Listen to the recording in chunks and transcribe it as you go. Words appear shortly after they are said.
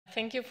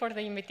Thank you for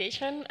the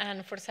invitation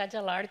and for such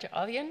a large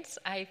audience.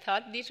 I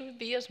thought this would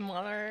be a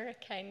smaller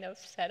kind of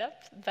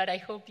setup, but I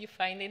hope you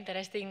find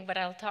interesting what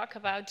I'll talk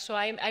about. So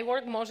I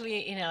work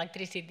mostly in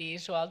electricity,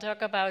 so I'll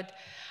talk about,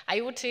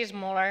 I would say,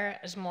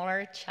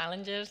 smaller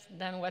challenges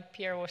than what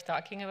Pierre was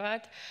talking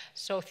about.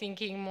 So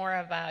thinking more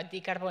about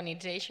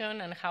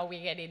decarbonization and how we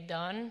get it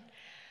done,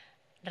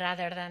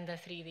 rather than the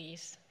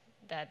 3Ds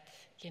that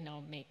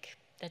make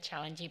the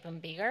challenge even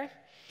bigger.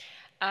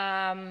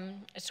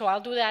 So I'll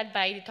do that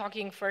by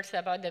talking first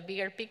about the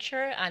bigger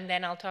picture, and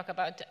then I'll talk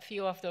about a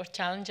few of those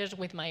challenges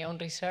with my own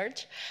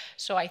research.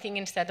 So I think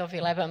instead of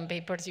 11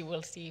 papers, you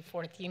will see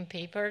 14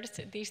 papers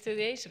these 2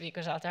 days,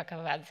 because I'll talk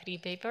about 3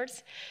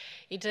 papers.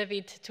 It's a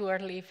bit too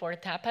early for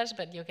tapas,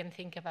 but you can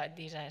think about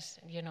these as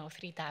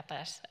 3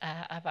 tapas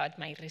about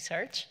my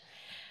research.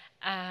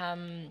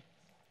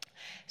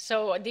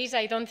 So this,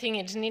 I don't think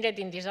it's needed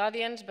in this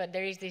audience, but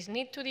there is this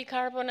need to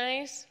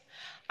decarbonize.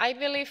 I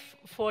believe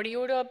for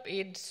Europe,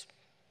 it's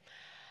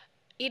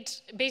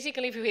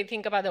basically, if we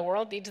think about the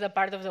world, it's the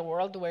part of the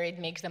world where it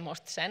makes the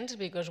most sense,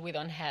 because we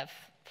don't have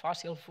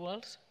fossil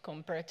fuels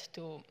compared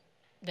to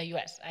the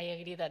US. I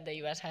agree that the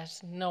US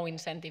has no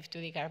incentive to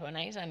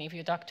decarbonize, and if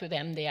you talk to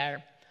them, they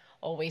are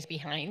always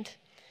behind.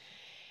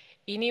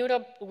 In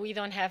Europe, we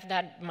don't have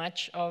that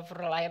much of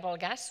reliable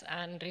gas,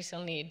 and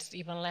recently it's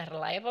even less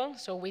reliable.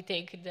 So we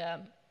take the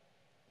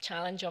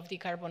challenge of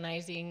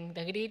decarbonizing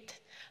the grid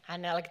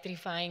and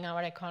electrifying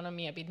our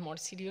economy a bit more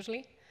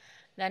seriously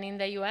than in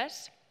the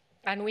US.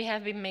 And we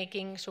have been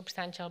making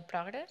substantial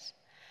progress,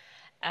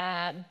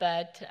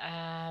 but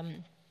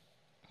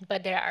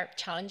there are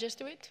challenges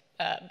to it,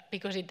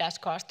 because it does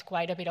cost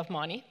quite a bit of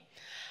money.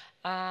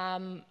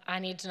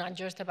 And it's not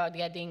just about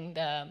getting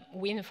the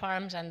wind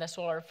farms and the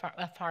solar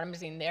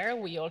farms in there.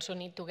 We also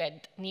need to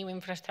get new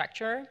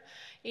infrastructure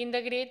in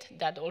the grid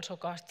that also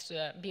costs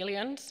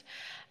billions.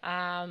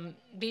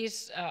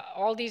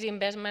 All these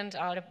investments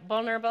are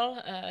vulnerable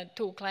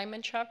to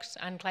climate shocks,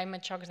 and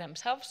climate shocks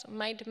themselves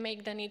might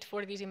make the need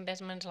for these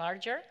investments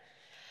larger.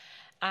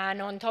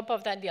 And on top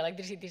of that, the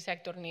electricity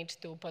sector needs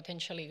to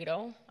potentially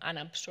grow and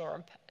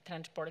absorb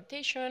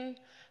transportation,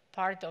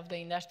 part of the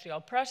industrial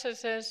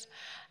processes,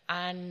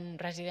 and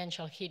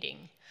residential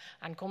heating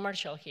and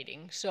commercial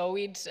heating. So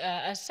it's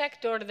a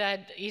sector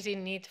that is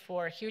in need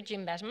for huge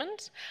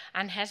investments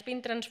and has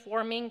been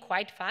transforming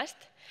quite fast,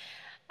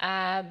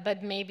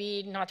 but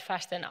maybe not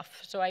fast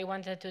enough. So I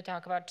wanted to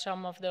talk about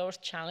some of those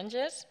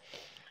challenges.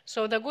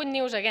 So the good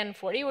news, again,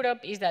 for Europe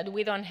is that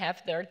we don't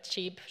have dirt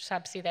cheap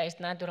subsidized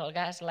natural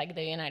gas like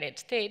the United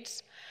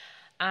States,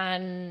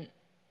 and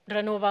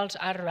renewables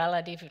are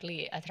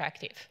relatively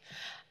attractive.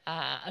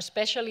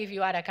 Especially if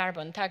you add a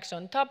carbon tax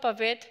on top of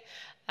it.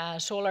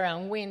 Solar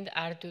and wind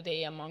are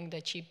today among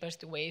the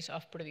cheapest ways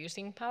of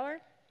producing power.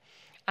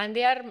 And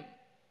they are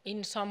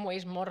in some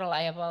ways more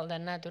reliable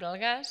than natural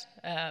gas,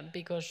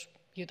 because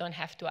you don't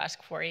have to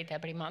ask for it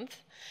every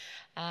month.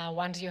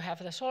 Once you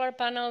have the solar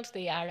panels,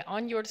 they are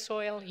on your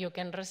soil, you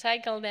can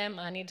recycle them,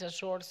 and it's a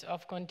source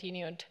of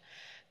continued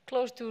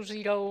close to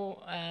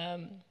zero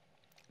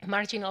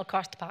marginal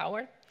cost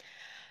power.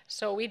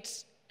 So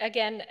it's,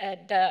 again,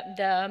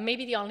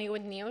 maybe the only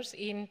good news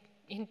in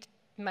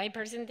my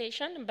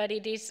presentation, but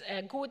it is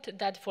good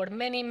that for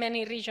many,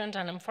 many regions,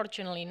 and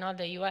unfortunately not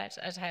the US,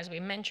 as has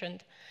been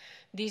mentioned,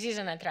 this is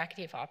an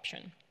attractive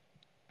option.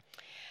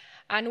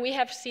 And we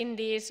have seen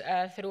this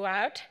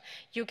throughout.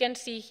 You can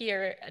see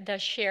here the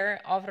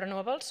share of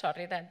renewables.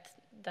 Sorry that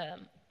the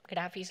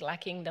graph is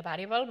lacking the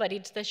variable, but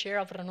it's the share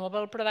of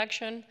renewable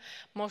production,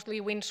 mostly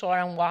wind, solar,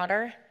 and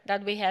water,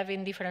 that we have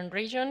in different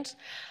regions.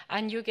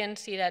 And you can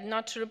see that,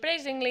 not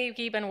surprisingly,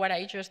 given what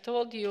I just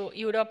told you,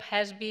 Europe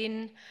has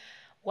been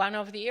one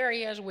of the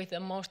areas with the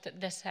most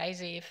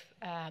decisive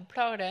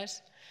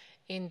progress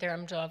in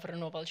terms of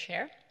renewable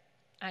share.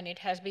 And it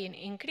has been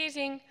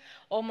increasing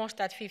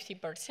almost at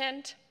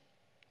 50%,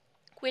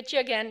 which,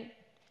 again,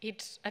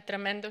 it's a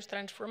tremendous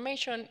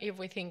transformation if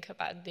we think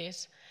about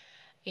this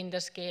in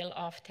the scale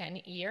of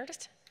 10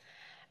 years.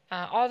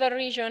 Other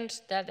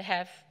regions that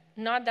have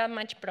not that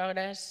much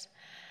progress,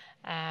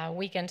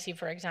 we can see,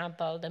 for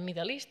example, the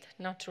Middle East.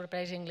 Not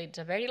surprisingly, it's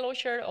a very low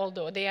share,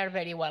 although they are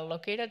very well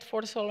located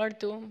for solar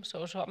too,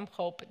 so some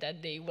hope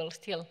that they will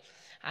still,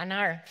 and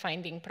are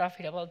finding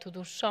profitable to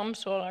do some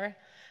solar,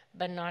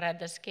 but not at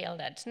the scale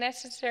that's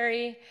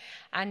necessary.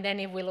 And then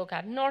if we look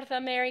at North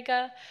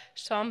America,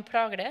 some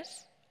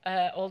progress,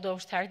 although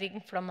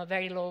starting from a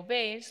very low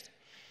base.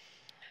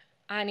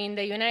 And in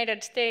the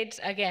United States,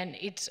 again,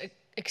 it's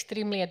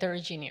extremely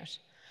heterogeneous.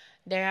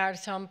 There are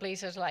some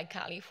places like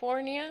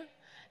California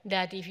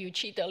that if you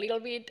cheat a little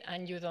bit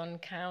and you don't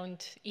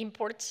count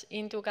imports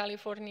into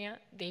California,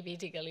 they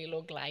basically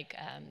look like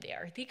they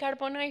are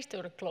decarbonized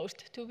or close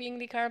to being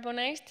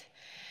decarbonized.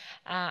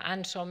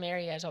 And some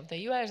areas of the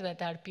US that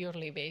are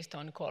purely based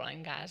on coal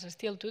and gas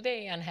still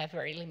today and have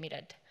very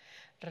limited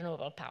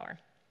renewable power.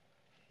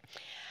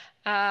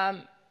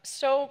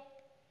 So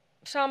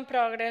some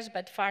progress,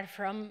 but far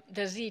from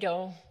the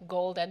zero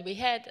goal that we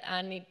had,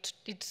 and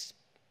it's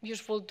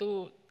useful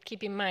to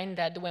keep in mind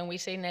that when we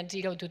say net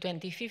zero to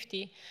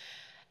 2050,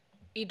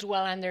 it's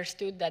well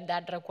understood that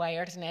that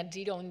requires net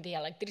zero in the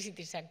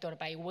electricity sector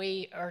by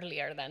way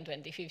earlier than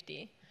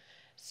 2050.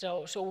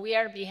 So we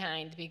are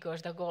behind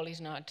because the goal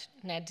is not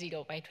net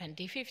zero by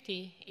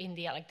 2050 in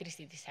the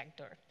electricity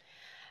sector.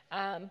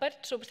 But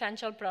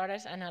substantial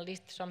progress, and at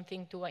least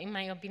something to, in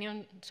my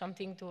opinion,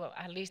 something to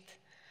at least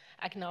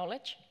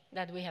acknowledge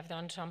that we have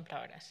done some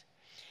progress.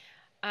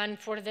 And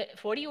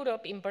for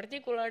Europe in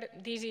particular,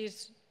 this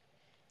is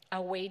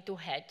a way to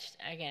hedge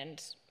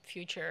against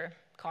future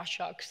cost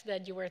shocks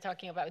that you were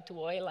talking about to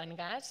oil and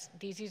gas.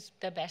 This is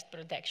the best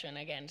protection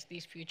against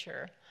these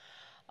future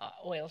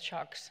oil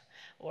shocks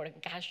or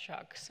gas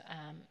shocks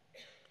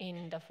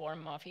in the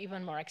form of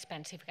even more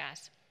expensive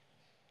gas.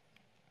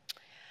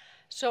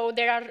 So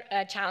there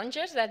are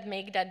challenges that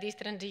make that this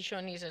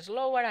transition is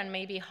slower and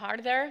maybe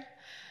harder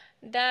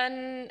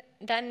than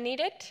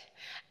needed.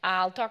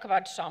 I'll talk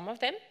about some of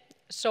them.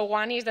 So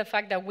one is the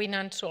fact that wind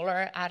and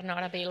solar are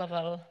not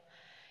available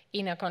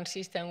in a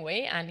consistent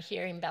way, and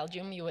here in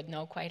Belgium you would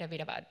know quite a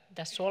bit about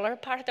the solar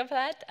part of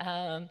that.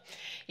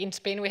 In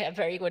Spain we have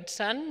very good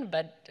sun,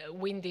 but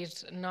wind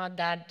is not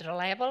that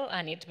reliable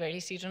and it's very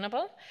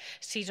seasonal.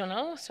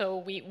 So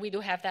we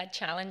do have that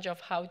challenge of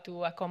how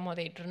to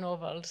accommodate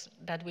renewables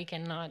that we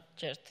cannot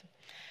just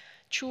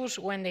choose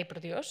when they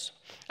produce.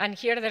 And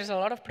here there's a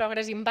lot of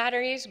progress in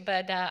batteries,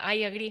 but I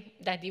agree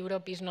that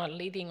Europe is not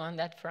leading on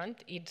that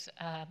front. It's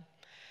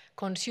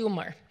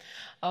consumer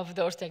of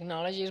those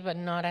technologies, but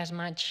not as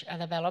much a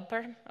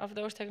developer of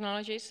those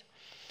technologies.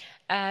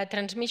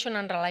 Transmission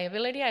and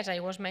reliability, as I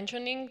was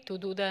mentioning, to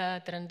do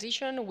the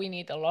transition, we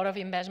need a lot of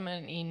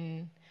investment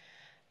in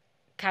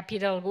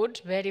capital goods,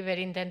 very,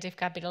 very intensive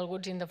capital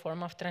goods in the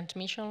form of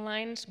transmission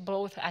lines,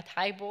 both at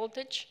high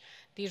voltage.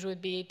 These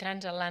would be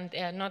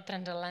not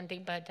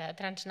transatlantic, but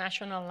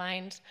transnational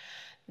lines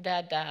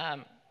that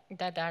are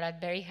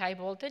at very high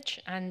voltage,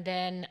 and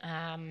then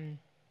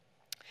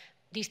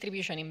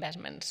distribution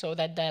investment, so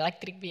that the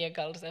electric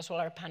vehicles, the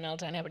solar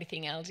panels, and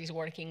everything else is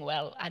working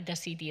well at the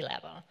city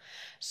level.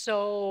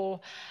 So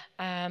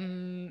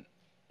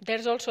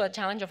there's also a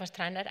challenge of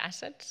stranded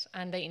assets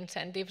and the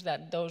incentives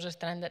that those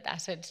stranded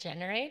assets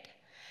generate,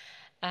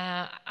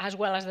 as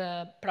well as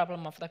the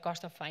problem of the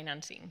cost of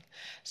financing.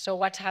 So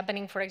what's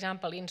happening, for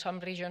example, in some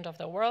regions of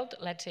the world,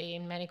 let's say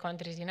in many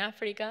countries in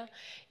Africa,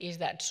 is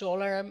that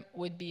solar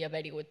would be a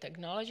very good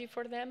technology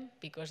for them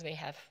because they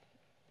have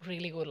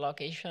really good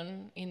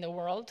location in the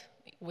world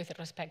with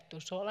respect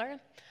to solar,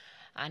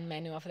 and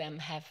many of them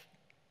have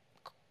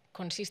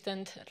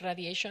consistent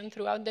radiation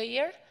throughout the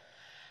year.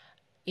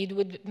 It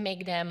would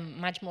make them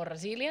much more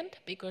resilient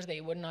because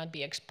they would not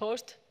be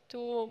exposed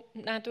to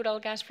natural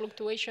gas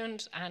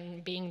fluctuations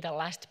and being the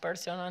last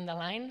person on the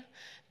line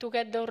to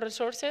get those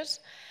resources,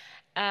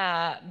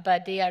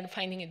 but they are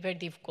finding it very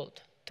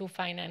difficult to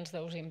finance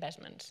those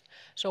investments.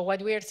 So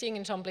what we are seeing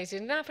in some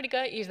places in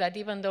Africa is that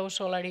even though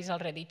solar is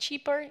already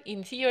cheaper,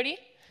 in theory,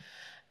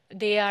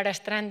 they are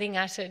stranding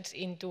assets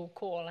into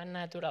coal and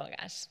natural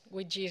gas,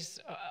 which is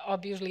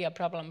obviously a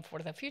problem for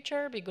the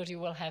future because you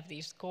will have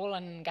these coal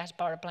and gas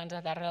power plants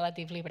that are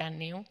relatively brand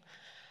new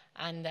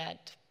and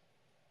that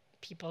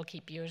people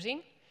keep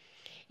using.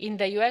 In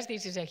the US,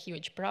 this is a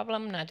huge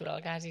problem. Natural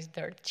gas is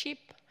dirt cheap.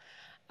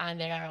 And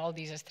there are all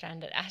these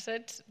stranded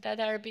assets that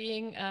are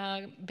being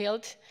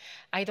built.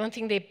 I don't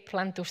think they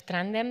plan to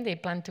strand them. They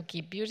plan to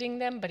keep using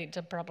them, but it's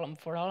a problem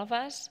for all of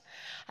us.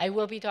 I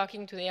will be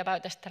talking today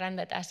about the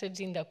stranded assets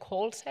in the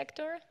coal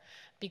sector,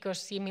 because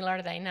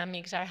similar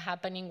dynamics are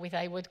happening with,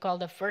 I would call,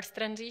 the first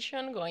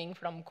transition, going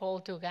from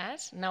coal to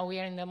gas. Now we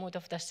are in the mood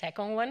of the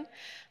second one.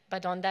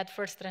 But on that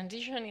first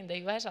transition in the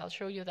US, I'll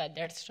show you that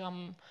there's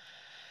some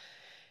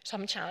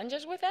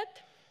challenges with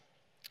that.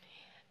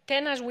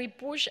 Then as we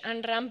push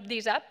and ramp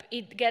this up,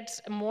 it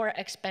gets more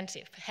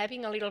expensive.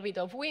 Having a little bit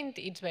of wind,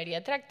 it's very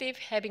attractive.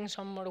 Having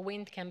some more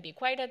wind can be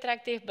quite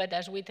attractive, but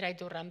as we try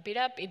to ramp it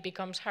up, it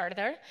becomes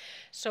harder.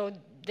 So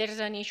there's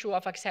an issue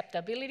of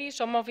acceptability.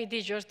 Some of it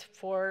is just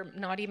for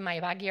not in my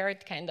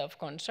backyard kind of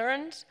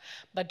concerns,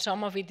 but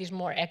some of it is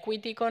more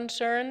equity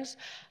concerns.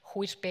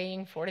 Who is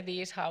paying for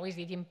this? How is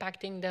it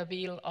impacting the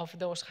bill of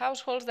those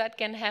households that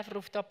can have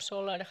rooftop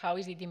solar? How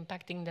is it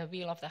impacting the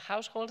bill of the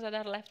households that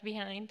are left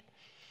behind?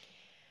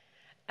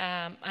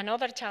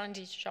 Another challenge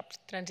is job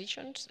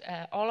transitions.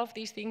 All of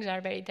these things are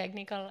very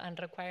technical and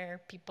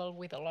require people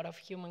with a lot of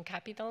human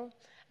capital,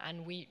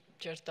 and we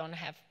just don't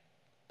have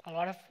a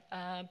lot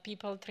of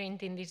people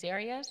trained in these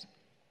areas.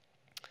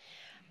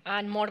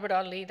 And more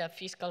broadly, the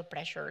fiscal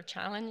pressure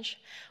challenge.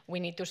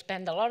 We need to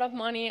spend a lot of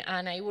money,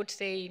 and I would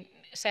say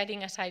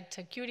setting aside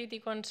security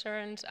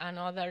concerns and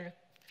other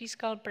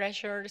fiscal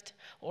pressures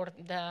or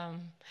the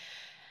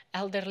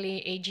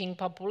elderly aging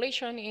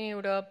population in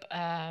Europe,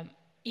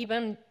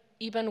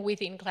 even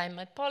within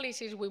climate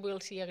policies, we will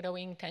see a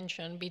growing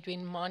tension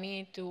between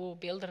money to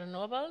build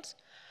renewables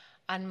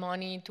and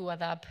money to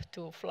adapt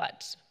to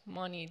floods,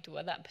 money to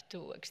adapt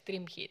to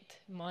extreme heat,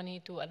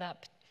 money to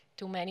adapt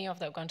to many of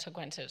the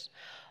consequences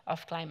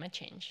of climate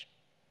change.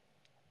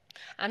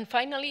 And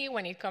finally,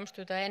 when it comes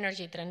to the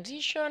energy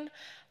transition,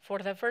 for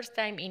the first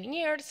time in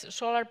years,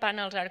 solar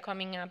panels are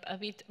coming up a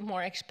bit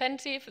more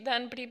expensive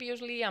than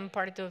previously, and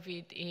part of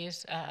it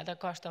is the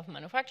cost of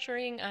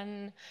manufacturing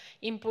and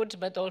inputs,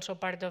 but also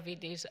part of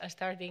it is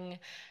starting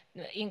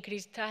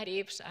increased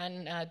tariffs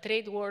and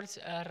trade wars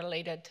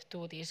related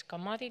to these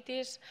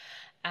commodities.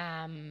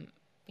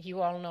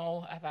 You all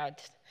know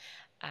about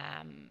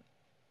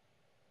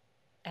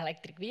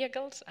electric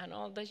vehicles and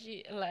all the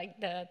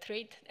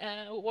trade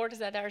wars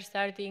that are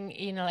starting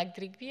in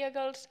electric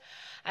vehicles.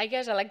 I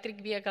guess electric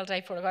vehicles,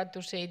 I forgot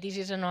to say, this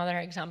is another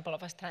example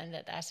of a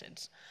stranded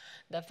assets.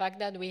 The fact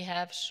that we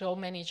have so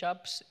many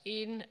jobs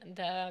in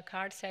the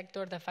car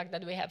sector, the fact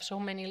that we have so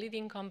many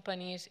leading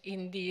companies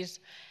in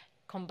this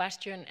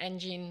combustion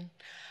engine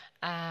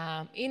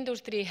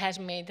industry has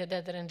made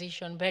the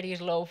transition very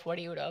slow for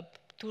Europe.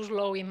 Too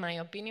slow, in my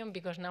opinion,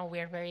 because now we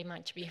are very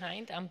much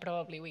behind and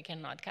probably we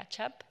cannot catch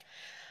up.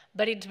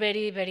 But it's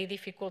very, very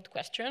difficult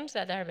questions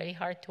that are very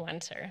hard to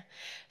answer.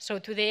 So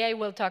today I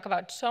will talk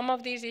about some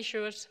of these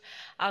issues.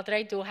 I'll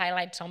try to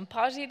highlight some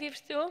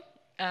positives too.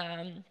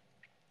 And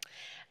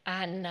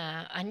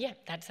yeah,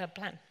 that's the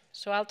plan.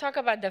 So I'll talk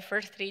about the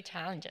first three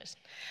challenges.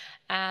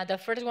 The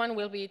first one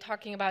will be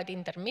talking about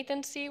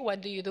intermittency.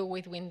 What do you do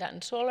with wind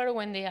and solar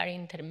when they are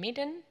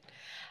intermittent?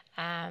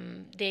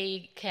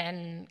 They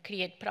can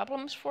create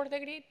problems for the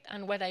grid,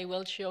 and what I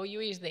will show you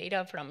is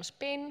data from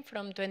Spain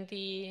from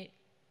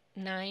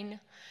 2009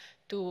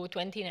 to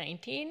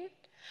 2019,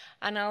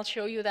 and I'll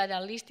show you that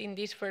at least in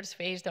this first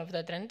phase of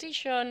the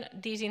transition,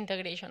 this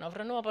integration of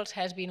renewables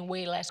has been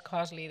way less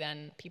costly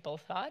than people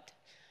thought.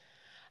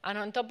 And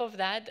on top of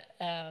that,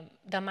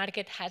 the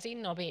market has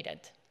innovated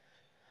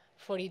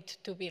for it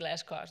to be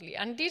less costly.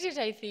 And this is,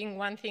 I think,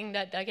 one thing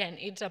that, again,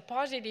 it's a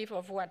positive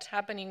of what's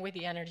happening with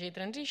the energy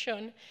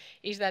transition,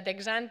 is that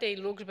ex ante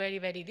looks very,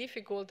 very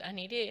difficult, and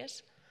it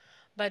is.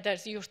 But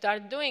as you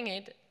start doing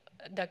it,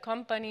 the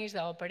companies,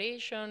 the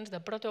operations, the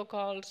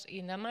protocols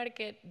in the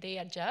market, they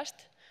adjust,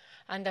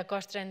 and the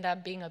costs end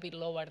up being a bit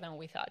lower than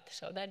we thought.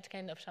 So that's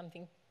kind of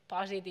something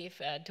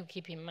positive to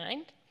keep in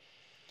mind.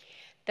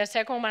 The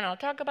second one I'll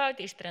talk about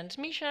is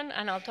transmission,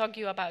 and I'll talk to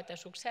you about a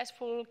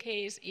successful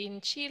case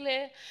in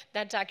Chile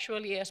that's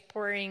actually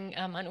spurring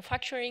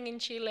manufacturing in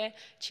Chile.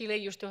 Chile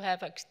used to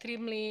have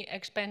extremely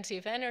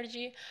expensive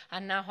energy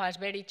and now has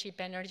very cheap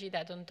energy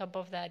that on top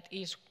of that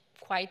is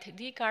quite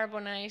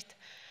decarbonized.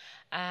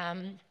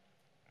 And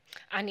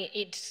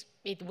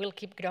it will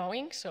keep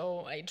growing,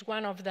 so it's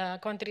one of the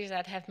countries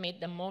that have made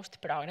the most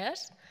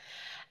progress.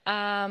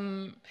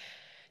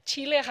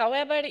 Chile,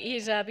 however,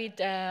 is a bit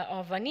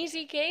of an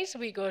easy case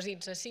because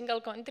it's a single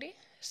country.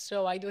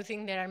 So I do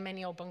think there are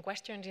many open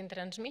questions in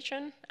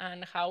transmission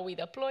and how we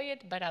deploy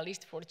it, but at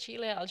least for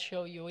Chile, I'll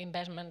show you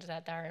investments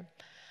that are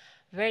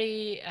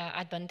very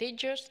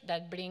advantageous,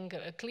 that bring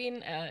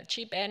clean,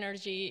 cheap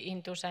energy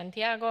into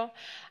Santiago,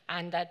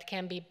 and that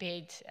can be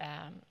paid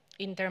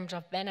in terms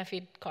of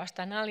benefit cost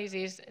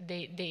analysis.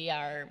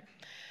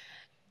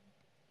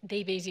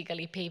 They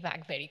basically pay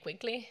back very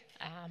quickly.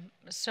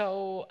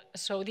 So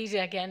this is,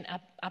 again,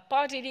 a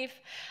positive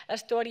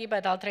story,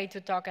 but I'll try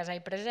to talk as I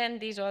present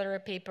this other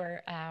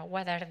paper,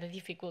 what are the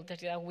difficulties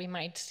that we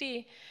might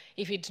see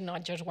if it's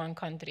not just one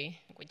country,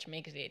 which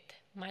makes it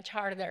much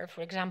harder.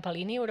 For example,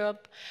 in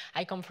Europe,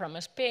 I come from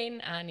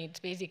Spain, and it's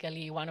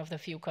basically one of the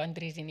few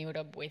countries in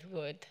Europe with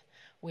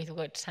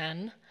good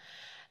sun.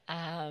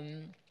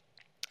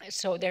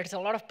 So there's a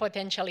lot of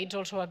potential. It's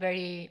also a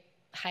very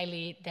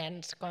highly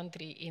dense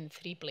country in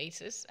 3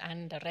 places,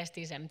 and the rest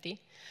is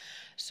empty.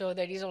 So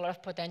there is a lot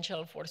of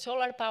potential for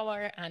solar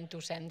power, and to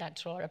send that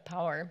solar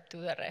power to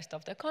the rest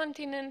of the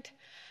continent.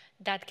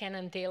 That can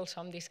entail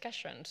some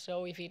discussion.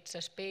 So if it's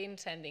Spain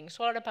sending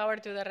solar power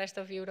to the rest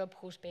of Europe,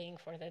 who's paying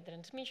for the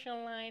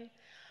transmission line?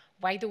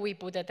 Why do we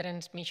put a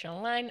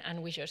transmission line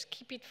and we just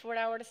keep it for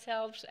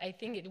ourselves? I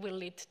think it will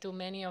lead to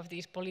many of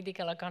these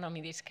political economy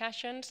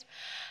discussions.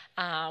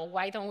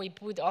 Why don't we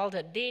put all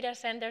the data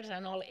centers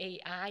and all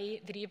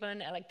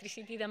AI-driven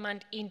electricity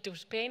demand into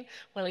Spain?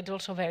 Well, it's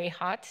also very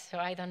hot, so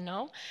I don't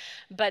know.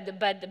 But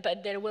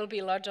there will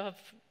be lots of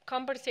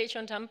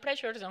conversations and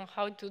pressures on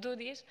how to do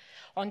this.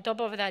 On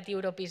top of that,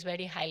 Europe is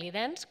very highly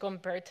dense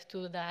compared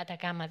to the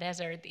Atacama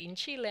Desert in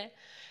Chile.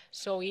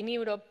 So in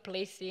Europe,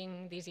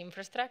 placing this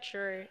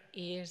infrastructure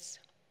is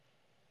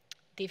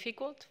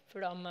difficult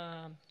from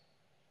a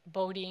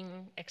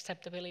voting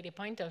acceptability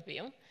point of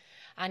view.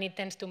 And it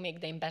tends to make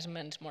the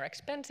investments more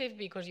expensive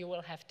because you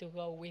will have to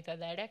go with a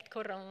direct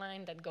current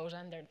line that goes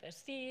under the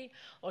sea,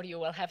 or you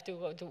will have to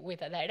go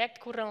with a direct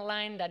current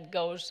line that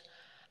goes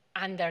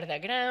under the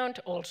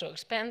ground, also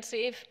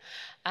expensive.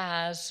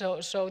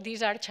 So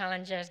these are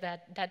challenges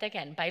that,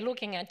 again, by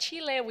looking at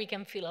Chile, we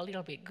can feel a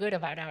little bit good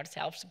about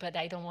ourselves, but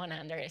I don't want to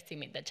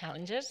underestimate the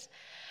challenges.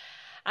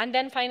 And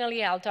then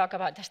finally, I'll talk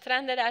about the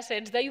stranded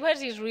assets. The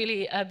US is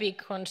really a big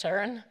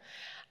concern.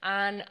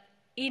 And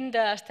in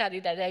the study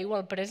that I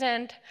will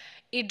present,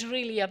 it's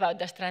really about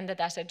the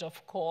stranded assets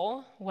of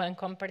coal when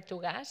compared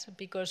to gas,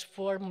 because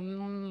for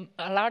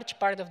a large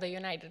part of the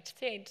United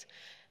States,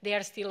 they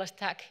are still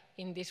stuck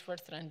in this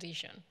first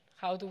transition.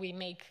 How do we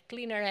make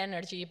cleaner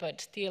energy,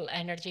 but still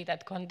energy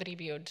that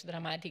contributes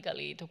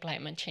dramatically to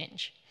climate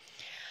change?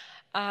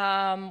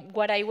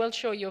 What I will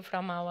show you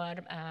from our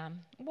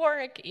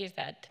work is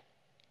that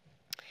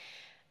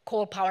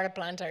coal power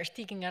plants are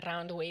sticking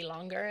around way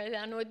longer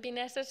than would be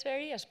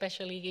necessary,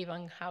 especially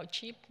given how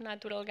cheap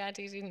natural gas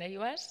is in the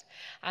US.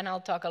 And I'll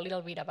talk a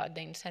little bit about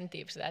the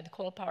incentives that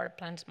coal power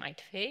plants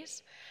might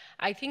face.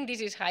 I think this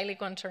is highly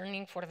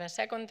concerning for the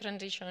second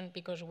transition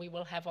because we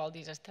will have all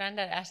these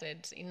stranded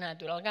assets in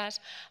natural gas.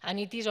 And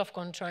it is of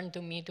concern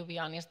to me, to be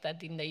honest,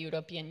 that in the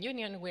European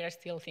Union, we are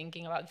still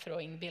thinking about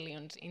throwing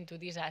billions into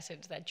these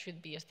assets that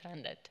should be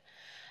stranded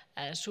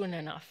soon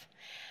enough.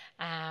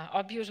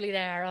 Obviously,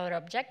 there are other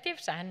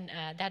objectives, and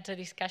that's a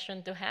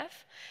discussion to have,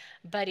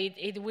 but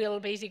it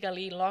will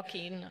basically lock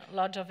in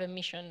lots of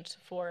emissions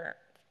for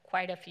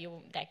quite a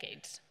few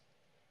decades.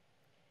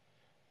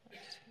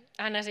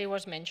 And as I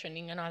was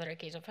mentioning, another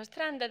case of a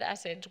stranded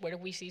assets where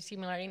we see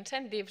similar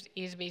incentives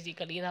is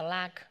basically the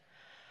lack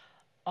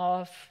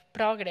of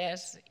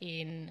progress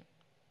in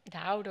the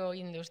auto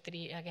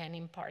industry, again,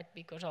 in part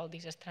because all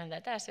these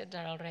stranded assets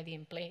are already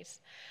in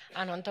place.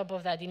 And on top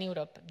of that, in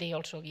Europe, they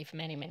also give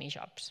many, many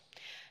jobs.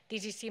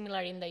 This is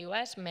similar in the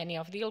US. Many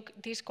of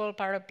these coal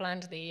power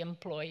plants, they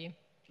employ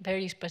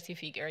very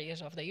specific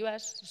areas of the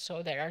US,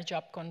 so there are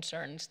job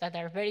concerns that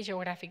are very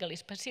geographically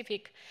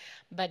specific,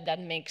 but that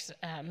makes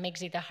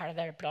it a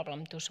harder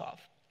problem to solve.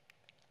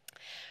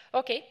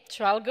 Okay,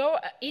 so I'll go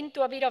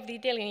into a bit of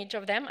detail in each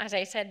of them. As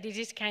I said, this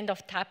is kind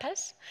of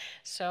tapas.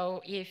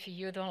 So if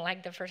you don't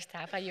like the first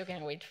tapa, you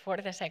can wait for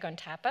the second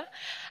tapa.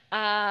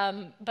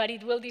 But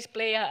it will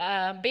display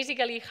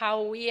basically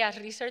how we as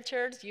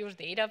researchers use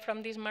data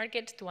from these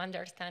markets to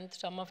understand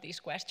some of these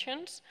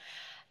questions.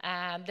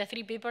 The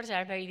three papers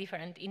are very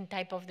different in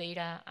type of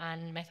data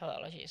and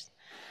methodologies.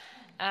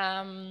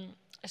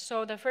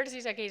 So the first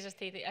is a case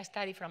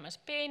study from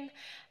Spain.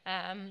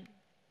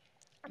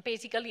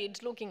 Basically,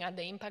 it's looking at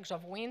the impacts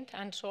of wind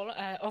and solar.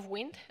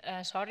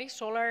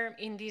 Solar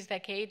in this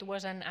decade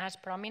wasn't as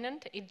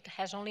prominent. It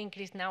has only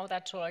increased now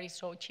that solar is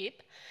so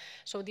cheap.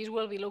 So this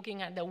will be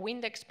looking at the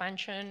wind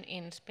expansion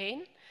in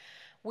Spain,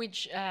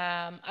 which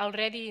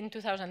already in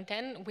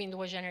 2010, wind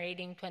was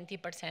generating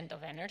 20%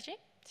 of energy.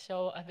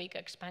 So a big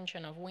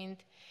expansion of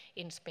wind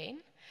in Spain.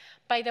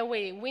 By the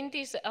way, wind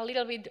is a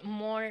little bit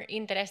more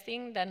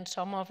interesting than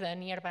some of the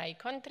nearby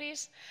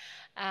countries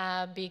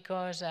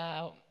because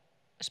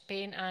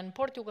Spain and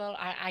Portugal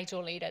are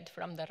isolated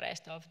from the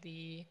rest of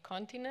the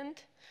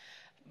continent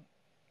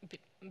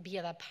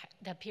via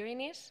the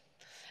Pyrenees.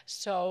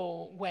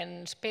 So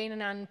when Spain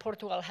and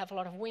Portugal have a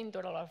lot of wind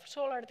or a lot of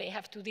solar, they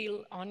have to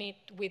deal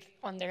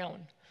on their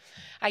own.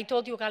 I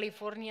told you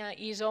California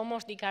is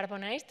almost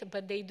decarbonized,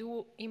 but they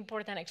do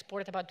import and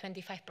export about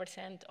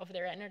 25% of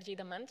their energy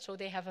demand, so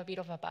they have a bit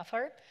of a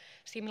buffer,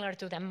 similar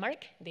to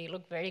Denmark. They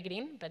look very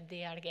green, but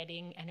they are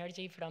getting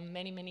energy from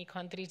many, many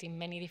countries in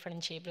many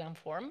different shapes and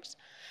forms.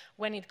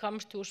 When it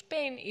comes to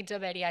Spain, it's a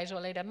very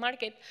isolated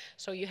market,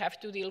 so you have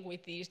to deal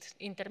with this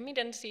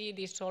intermittency,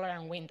 this solar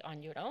and wind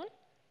on your own.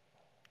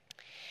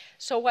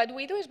 So what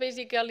we do is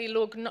basically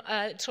look,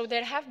 so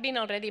there have been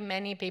already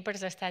many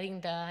papers studying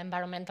the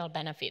environmental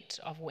benefits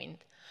of wind.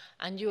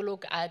 And you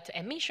look at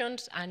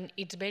emissions, and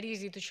it's very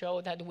easy to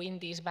show that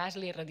wind is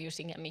vastly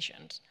reducing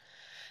emissions.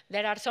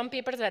 There are some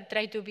papers that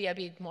try to be a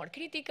bit more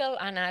critical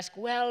and ask,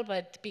 well,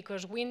 but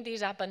because wind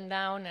is up and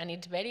down and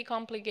it's very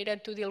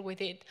complicated to deal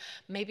with it,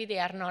 maybe they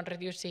are not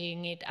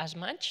reducing it as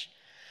much.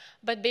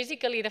 But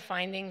basically the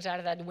findings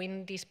are that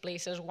wind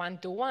displaces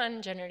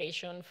one-to-one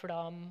generation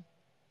from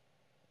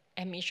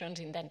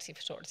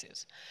emissions-intensive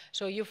sources.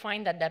 So you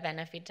find that the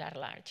benefits are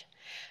large.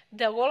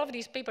 The goal of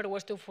this paper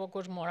was to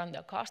focus more on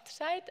the cost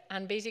side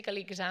and basically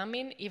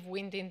examine if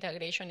wind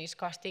integration is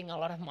costing a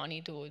lot of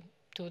money to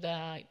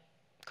the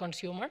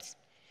consumers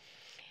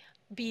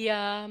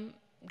via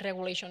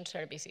regulation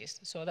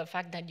services. So the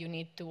fact that you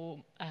need to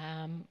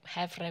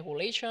have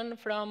regulation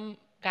from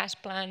gas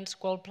plants,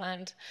 coal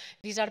plants,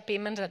 these are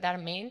payments that are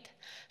made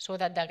so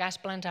that the gas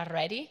plants are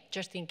ready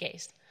just in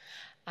case.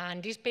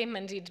 And these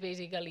payments, it's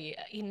basically,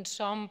 in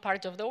some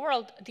parts of the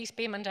world, these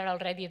payments are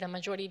already the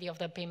majority of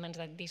the payments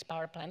that these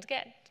power plants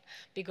get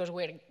because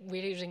we're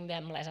using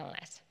them less and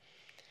less.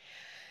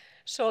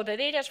 So the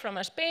data is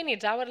from Spain,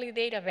 it's hourly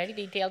data, very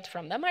detailed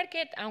from the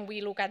market, and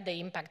we look at the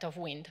impact of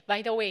wind.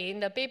 By the way, in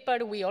the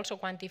paper, we also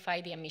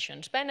quantify the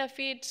emissions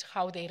benefits,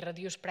 how they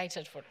reduce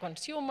prices for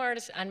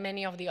consumers, and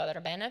many of the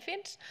other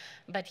benefits.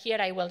 But here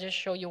I will just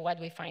show you what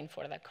we find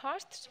for the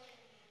costs.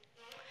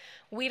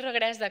 We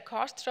regress the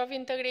costs of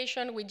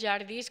integration, which are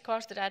these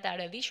costs that are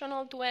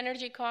additional to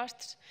energy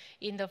costs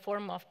in the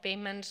form of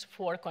payments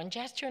for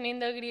congestion in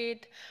the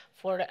grid,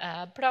 for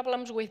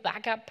problems with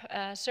backup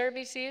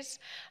services,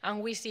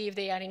 and we see if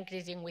they are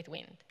increasing with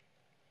wind.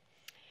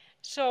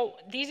 So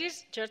this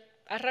is just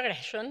a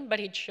regression,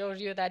 but it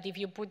shows you that if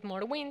you put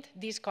more wind,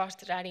 these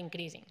costs are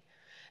increasing.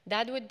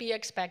 That would be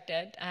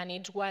expected, and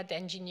it's what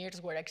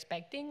engineers were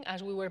expecting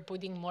as we were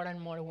putting more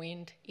and more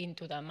wind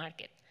into the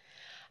market.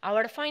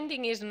 Our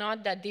finding is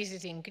not that this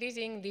is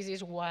increasing, this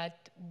is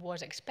what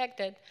was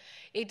expected,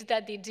 it's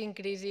that it's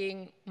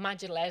increasing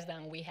much less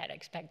than we had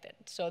expected.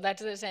 So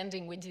that's the sense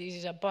in which this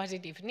is a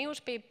positive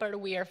newspaper.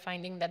 We are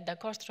finding that the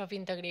costs of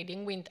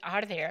integrating wind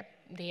are there,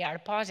 they are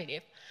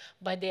positive,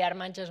 but they are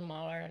much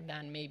smaller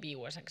than maybe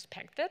was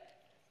expected.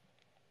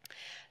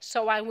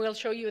 So I will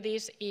show you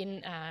this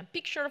in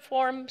picture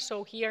form.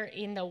 So here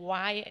in the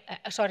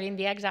in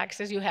the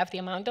x-axis, you have the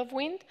amount of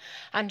wind.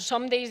 And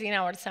some days in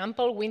our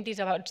sample, wind is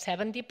about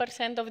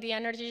 70% of the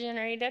energy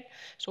generated.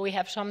 So we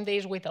have some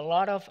days with a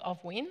lot of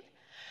wind.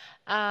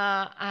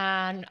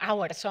 And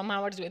some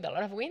hours with a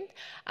lot of wind.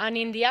 And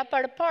in the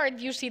upper part,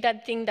 you see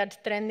that thing that's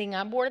trending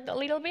upward a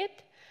little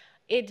bit.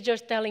 It's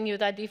just telling you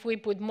that if we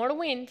put more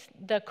wind,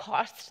 the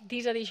costs,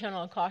 these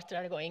additional costs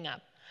are going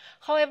up.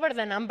 However,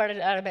 the numbers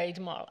are very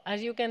small.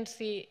 As you can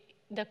see,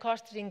 the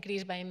costs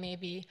increase by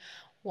maybe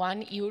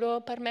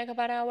 €1 per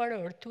megawatt hour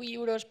or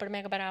 €2 per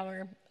megawatt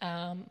hour.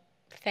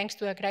 Thanks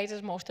to the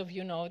crisis, most of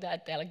you know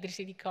that the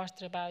electricity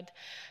costs about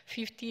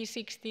 50,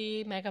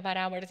 60 megawatt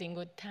hours in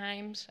good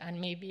times, and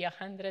maybe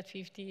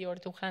 150 or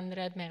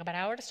 200 megawatt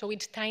hours. So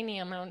it's tiny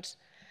amounts,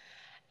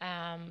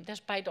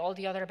 despite all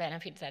the other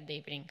benefits that they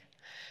bring.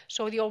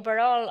 So the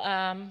overall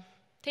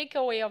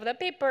takeaway of the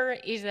paper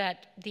is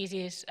that this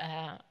is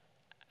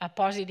a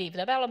positive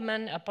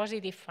development, a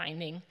positive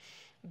finding,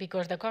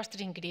 because the costs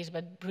increase,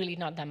 but really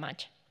not that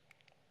much.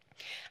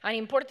 And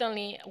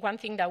importantly, one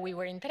thing that we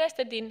were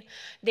interested in,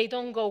 they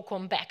don't go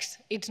convex.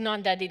 It's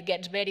not that it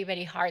gets very,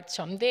 very hard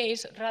some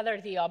days, rather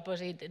the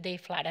opposite, they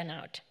flatten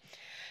out.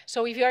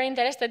 So if you're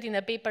interested in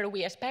the paper,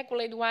 we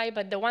speculate why,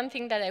 but the one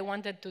thing that I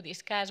wanted to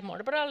discuss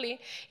more broadly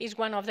is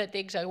one of the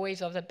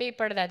takeaways of the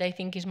paper that I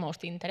think is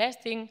most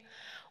interesting.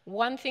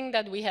 One thing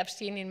that we have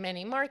seen in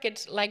many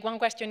markets, like one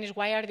question is,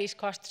 why are these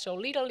costs so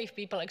little if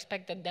people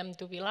expected them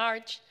to be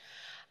large?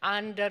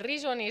 And the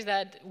reason is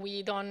that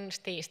we don't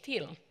stay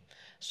still.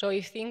 So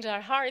if things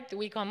are hard,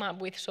 we come up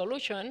with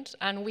solutions,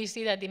 and we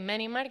see that in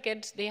many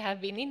markets, they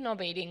have been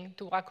innovating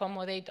to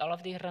accommodate all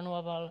of these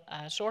renewable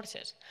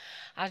sources.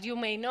 As you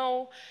may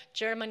know,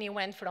 Germany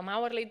went from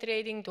hourly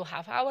trading to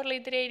half-hourly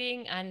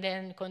trading, and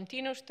then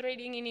continuous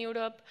trading in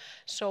Europe.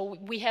 So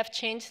we have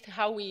changed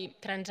how we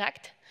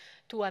transact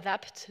to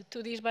adapt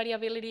to this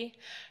variability.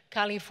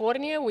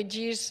 California, which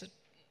is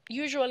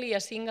usually a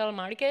single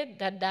market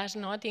that does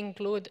not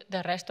include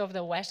the rest of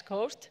the West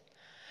Coast,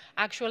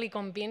 actually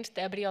convinced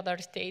every other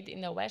state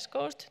in the West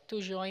Coast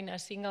to join a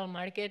single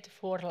market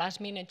for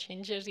last-minute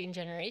changes in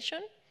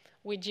generation,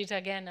 which is,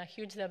 again, a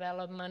huge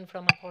development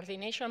from a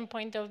coordination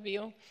point of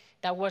view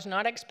that was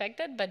not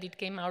expected, but it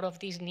came out of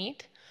this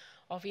need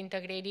of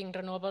integrating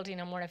renewables in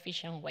a more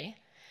efficient way.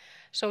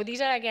 So these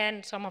are,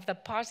 again, some of the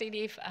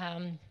positives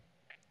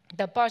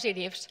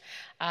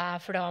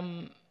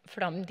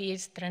from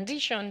this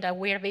transition, that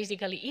we're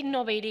basically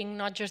innovating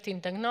not just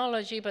in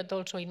technology, but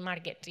also in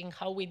markets, in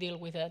how we deal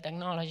with the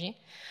technology.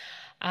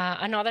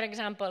 Another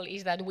example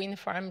is that wind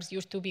farms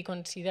used to be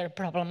considered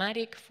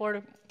problematic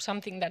for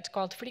something that's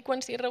called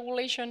frequency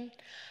regulation,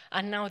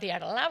 and now they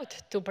are allowed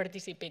to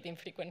participate in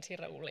frequency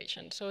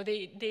regulation. So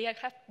they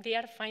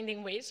are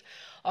finding ways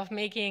of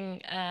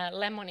making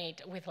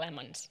lemonade with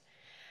lemons.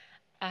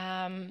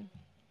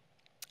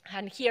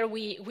 And here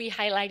we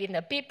highlight in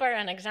the paper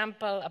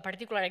a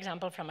particular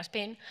example from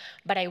Spain,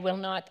 but I will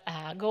not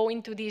go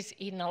into this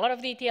in a lot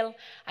of detail.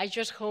 I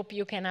just hope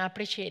you can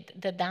appreciate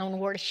the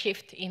downward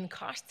shift in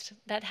costs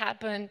that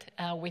happened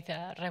with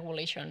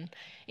regulation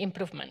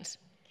improvements.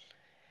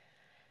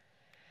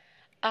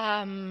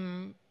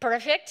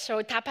 Perfect, so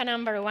etapa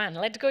number 1.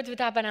 Let's go to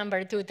etapa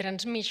number 2,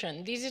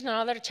 transmission. This is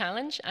another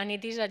challenge, and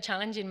it is a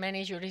challenge in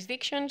many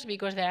jurisdictions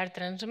because there are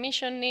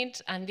transmission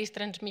needs, and these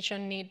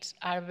transmission needs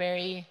are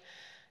very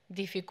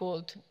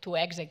difficult to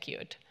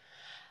execute.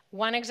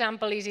 One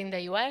example is in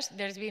the US.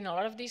 There's been a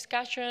lot of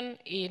discussion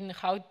in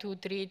how to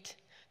treat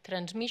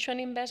transmission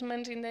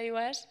investments in the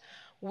US,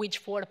 which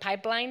for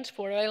pipelines,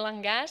 for oil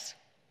and gas,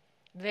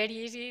 very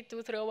easy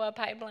to throw a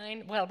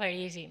pipeline, well, very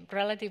easy,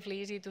 relatively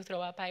easy to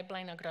throw a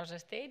pipeline across the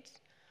states.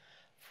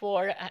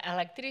 For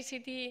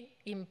electricity,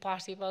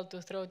 impossible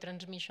to throw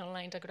transmission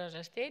lines across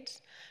the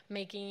states,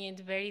 making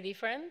it very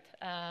different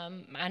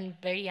and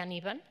very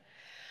uneven.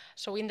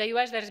 So in the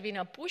US, there's been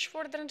a push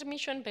for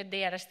transmission, but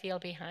they are still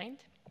behind.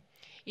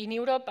 In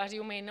Europe, as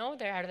you may know,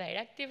 there are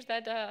directives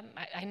that,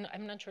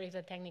 I'm not sure if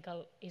the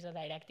technical is a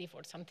directive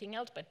or something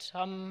else, but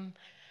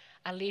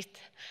at least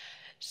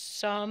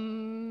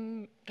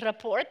some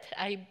report,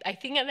 I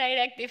think a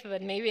directive,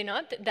 but maybe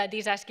not, that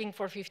is asking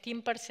for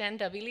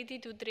 15% ability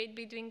to trade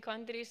between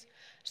countries.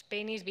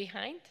 Spain is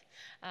behind.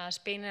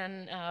 Spain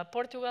and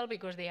Portugal,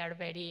 because they are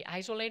very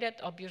isolated.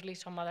 Obviously,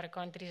 some other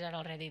countries are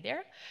already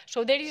there.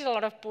 So there is a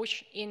lot of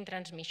push in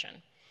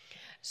transmission.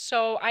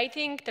 So I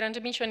think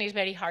transmission is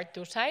very hard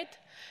to cite,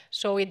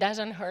 so it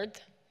doesn't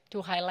hurt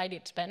to highlight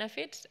its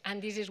benefits,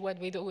 and this is what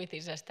we do with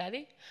this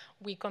study.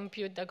 We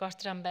compute the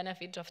costs and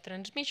benefits of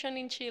transmission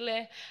in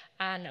Chile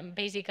and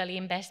basically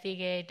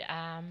investigate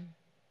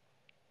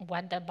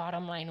what the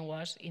bottom line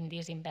was in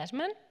this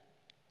investment.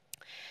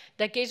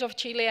 The case of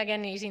Chile,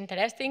 again, is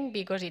interesting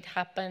because it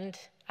happened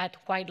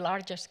at quite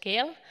large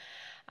scale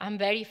and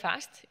very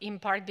fast, in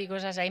part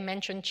because, as I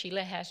mentioned,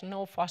 Chile has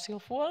no fossil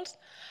fuels.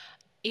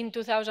 In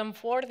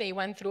 2004, they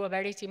went through a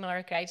very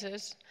similar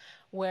crisis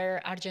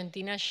where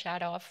Argentina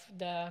shut off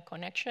the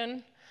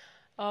connection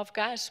of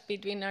gas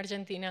between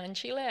Argentina and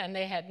Chile, and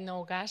they had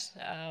no gas,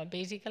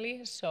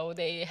 basically. So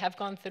they have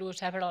gone through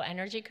several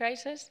energy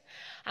crises.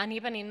 And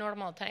even in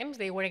normal times,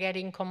 they were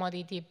getting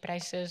commodity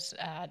prices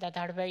that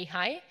are very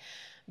high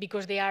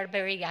because they are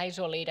very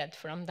isolated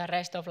from the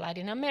rest of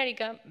Latin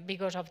America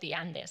because of the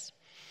Andes.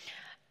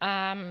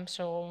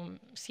 So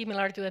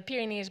similar to the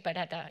Pyrenees, but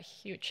at a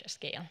huge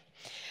scale.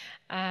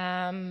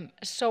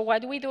 So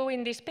what we do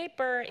in this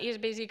paper is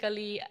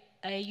basically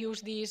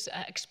use this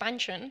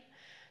expansion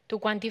to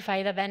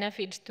quantify the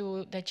benefits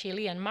to the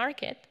Chilean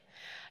market.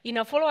 In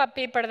a follow-up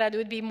paper that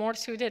would be more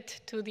suited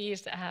to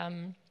this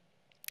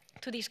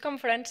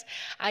conference,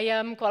 I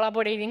am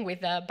collaborating with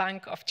the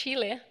Bank of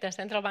Chile, the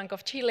Central Bank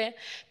of Chile,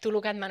 to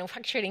look at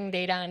manufacturing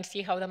data and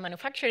see how the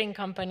manufacturing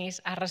companies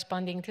are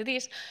responding to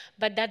this.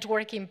 But that's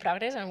work in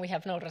progress, and we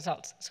have no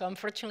results. So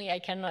unfortunately, I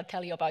cannot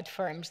tell you about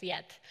firms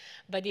yet,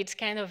 but it's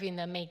kind of in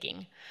the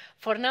making.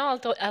 For now,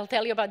 I'll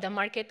tell you about the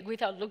market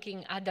without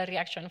looking at the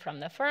reaction from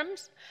the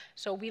firms.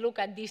 So we look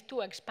at these two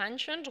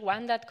expansions,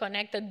 one that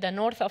connected the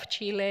north of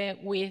Chile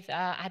with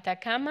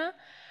Atacama,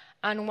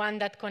 and one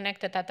that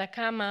connected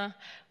Atacama.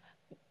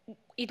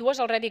 It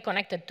was already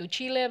connected to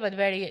Chile, but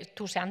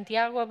to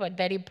Santiago, but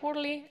very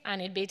poorly,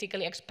 and it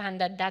basically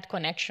expanded that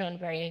connection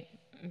very,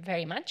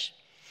 very much.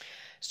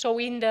 So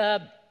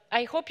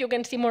I hope you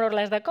can see more or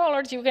less the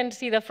colors. You can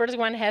see the first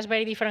one has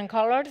very different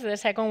colors, the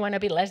second one a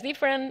bit less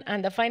different,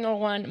 and the final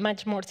one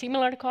much more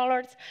similar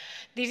colors.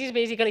 This is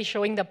basically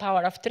showing the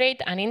power of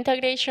trade and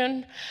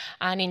integration.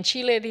 And in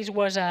Chile, this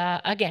was,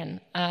 again,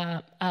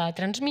 a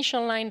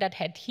transmission line that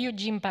had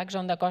huge impacts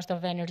on the cost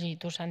of energy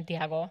to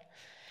Santiago.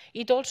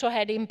 It also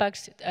had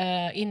impacts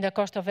in the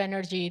cost of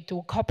energy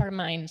to copper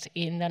mines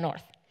in the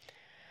north.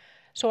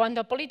 So on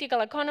the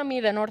political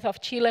economy, the north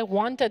of Chile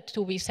wanted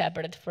to be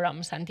separate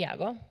from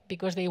Santiago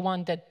because they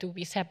wanted to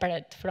be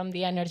separate from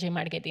the energy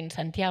market in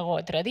Santiago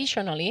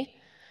traditionally.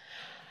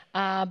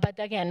 But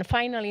again,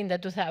 finally in the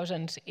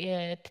 2000s,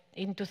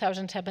 in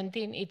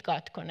 2017, it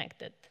got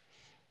connected.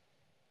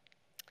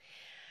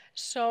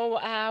 So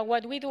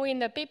what we do in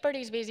the paper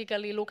is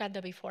basically look at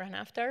the before and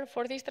after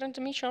for these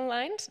transmission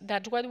lines.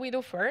 That's what we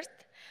do first.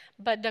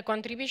 But the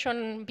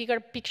contribution, bigger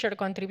picture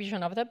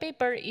contribution of the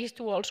paper is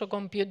to also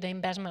compute the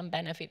investment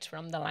benefits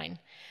from the line.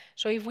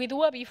 So if we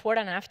do a before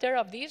and after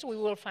of this, we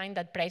will find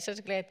that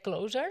prices get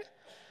closer,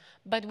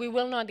 but we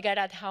will not get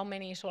at how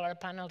many solar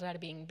panels are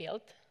being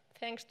built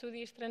thanks to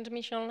this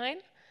transmission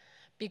line,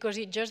 because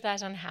it just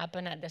doesn't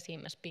happen at the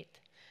same speed.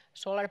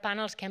 Solar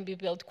panels can be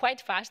built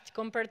quite fast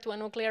compared to a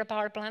nuclear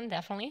power plant,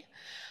 definitely,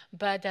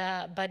 but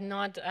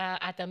not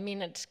at a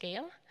minute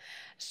scale.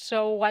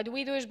 So what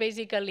we do is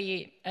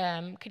basically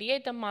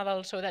create a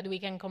model so that we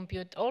can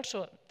compute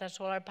also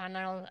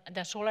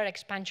the solar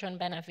expansion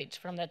benefits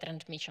from the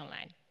transmission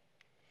line.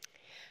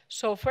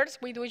 So first,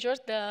 we do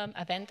just the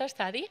Aventa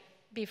study,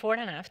 before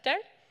and after.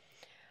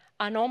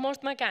 And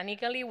almost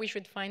mechanically, we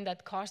should find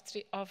that costs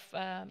of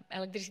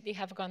electricity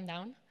have gone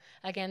down.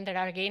 Again, there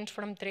are gains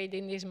from trade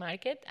in this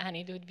market, and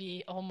it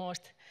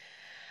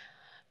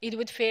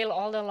would fail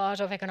all the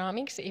laws of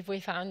economics if we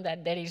found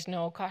that there is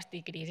no cost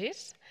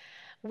decreases.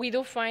 We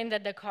do find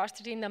that the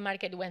costs in the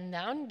market went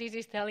down. This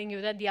is telling you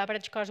that the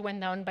average cost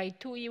went down by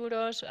 2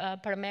 euros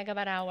per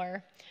megawatt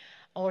hour,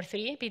 or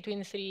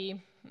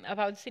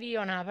about 3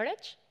 on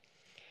average.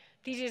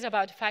 This is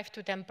about 5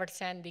 to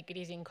 10%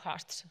 decrease in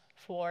costs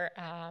for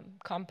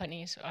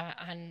companies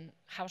and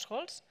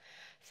households,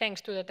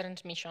 thanks to the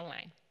transmission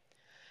line.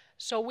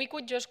 So we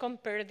could just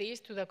compare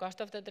this to the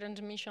cost of the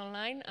transmission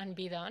line and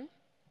be done.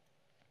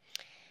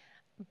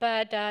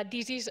 But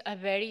this is a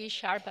very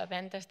sharp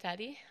event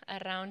study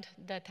around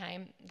the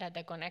time that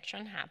the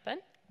connection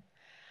happened.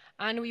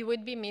 And we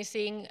would be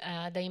missing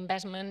the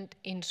investment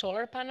in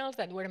solar panels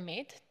that were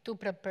made to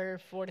prepare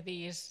for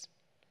this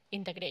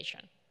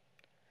integration.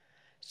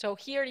 So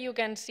here you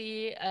can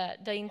see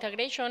the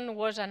integration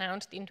was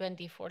announced in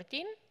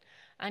 2014.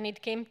 And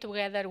it came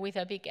together with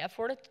a big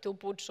effort to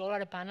put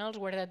solar panels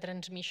where the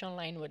transmission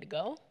line would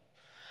go.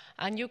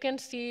 And you can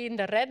see in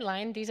the red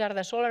line, these are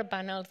the solar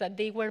panels that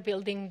they were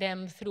building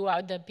them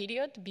throughout the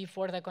period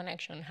before the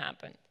connection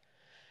happened.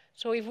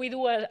 So if we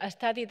do a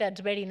study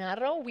that's very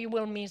narrow, we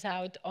will miss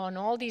out on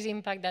all this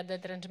impact that the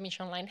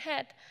transmission line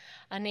had,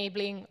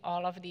 enabling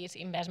all of these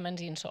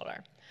investments in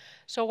solar.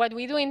 So what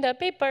we do in the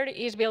paper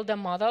is build a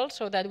model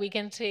so that we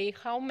can say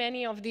how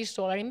many of these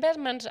solar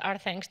investments are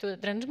thanks to the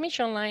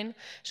transmission line,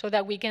 so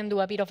that we can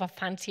do a bit of a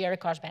fancier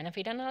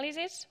cost-benefit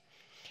analysis.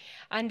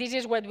 And this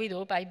is what we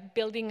do by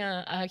building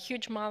a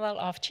huge model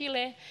of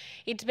Chile.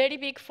 It's very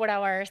big for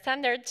our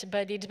standards,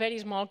 but it's very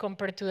small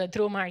compared to the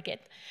true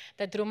market.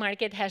 The true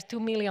market has 2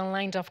 million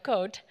lines of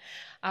code.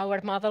 Our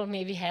model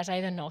maybe has,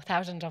 I don't know,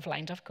 thousands of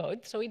lines of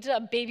code. So it's a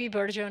baby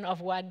version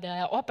of what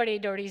the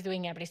operator is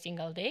doing every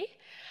single day.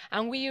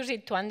 And we use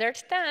it to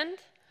understand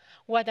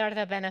what are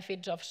the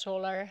benefits of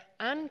solar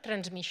and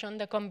transmission,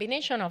 the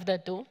combination of the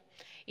two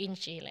in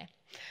Chile.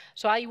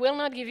 So I will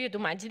not give you too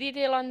much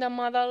detail on the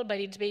model, but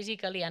it's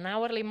basically an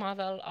hourly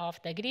model of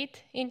the grid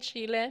in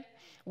Chile.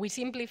 We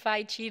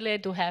simplify Chile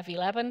to have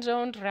 11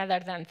 zones rather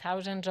than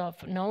thousands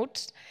of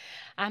nodes.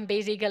 And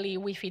basically,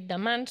 we feed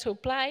demand,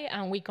 supply,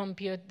 and we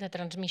compute the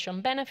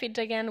transmission benefits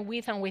again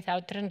with and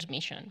without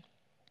transmission.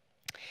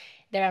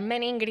 There are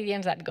many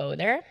ingredients that go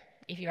there.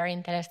 If you are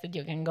interested,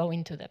 you can go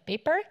into the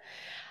paper.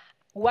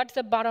 What's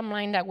the bottom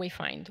line that we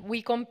find?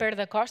 We compare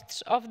the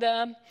costs of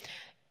the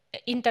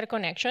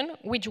interconnection,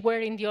 which were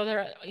in the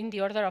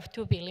order of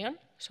 2 billion,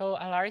 so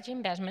a large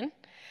investment,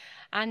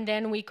 and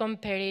then we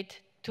compare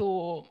it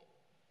to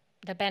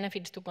the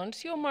benefits to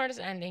consumers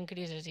and the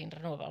increases in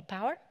renewable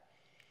power.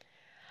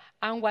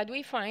 And what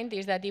we find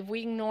is that if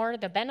we ignore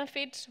the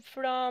benefits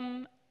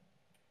from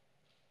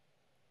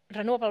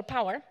renewable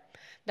power,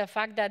 the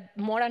fact that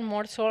more and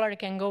more solar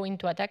can go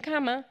into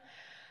Atacama,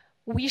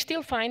 we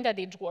still find that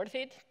it's worth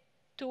it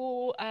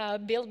to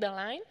build the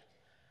line.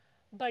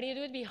 But it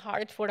would be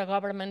hard for a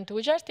government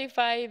to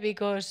justify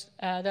because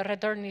the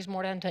return is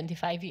more than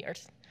 25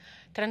 years.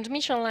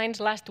 Transmission lines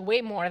last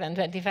way more than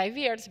 25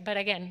 years, but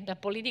again, the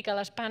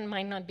political span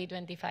might not be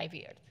 25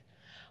 years.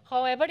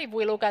 However, if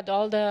we look at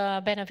all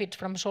the benefits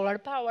from solar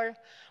power,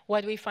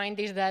 what we find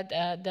is that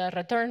the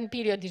return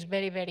period is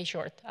very, very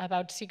short,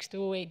 about 6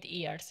 to 8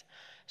 years.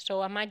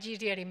 So a much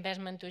easier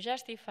investment to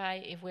justify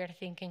if we're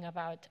thinking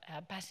about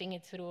passing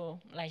it through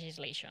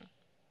legislation.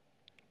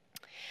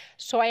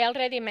 So I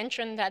already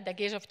mentioned that the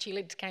case of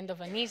Chile is kind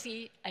of an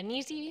easy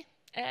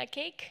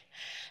cake.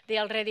 They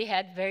already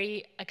had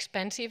very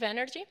expensive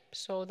energy,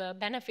 so the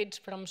benefits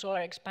from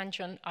solar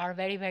expansion are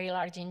very, very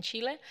large in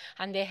Chile,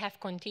 and they have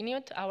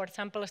continued. Our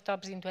sample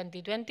stops in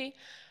 2020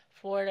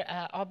 for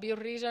obvious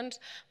reasons,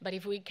 but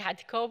if we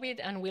cut COVID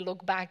and we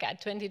look back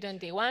at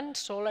 2021,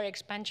 solar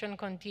expansion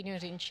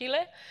continues in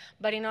Chile,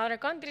 but in other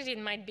countries it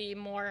might be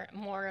more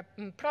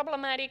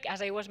problematic,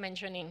 as I was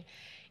mentioning.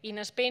 In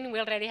Spain, we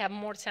already have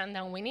more sun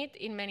than we need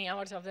in many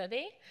hours of the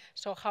day.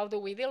 So how do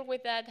we deal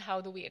with that?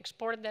 How do we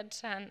export that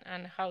sun?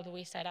 And how do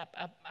we set up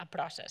a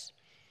process?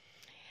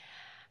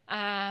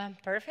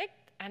 Perfect.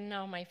 And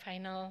now my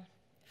final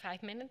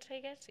 5 minutes, I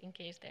guess, in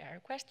case there are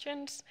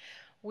questions,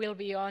 will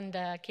be on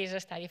the case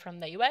study from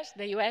the US.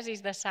 The US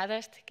is the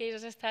saddest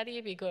case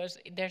study because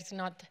there's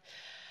not...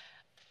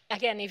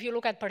 Again, if you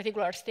look at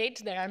particular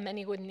states, there are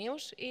many good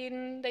news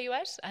in the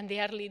US, and they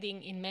are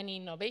leading in many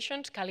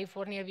innovations,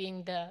 California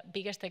being the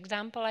biggest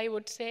example, I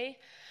would say.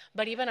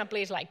 But even a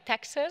place like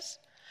Texas,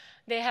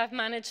 they have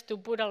managed to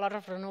put a lot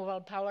of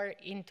renewable power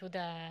into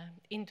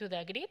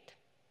the grid.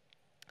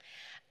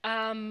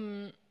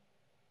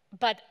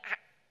 But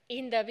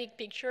in the big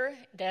picture,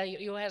 the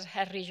US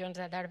has regions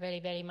that are very,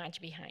 very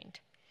much behind.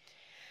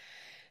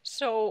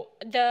 So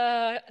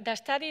the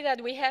study that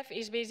we have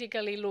is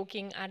basically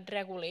looking at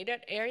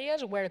regulated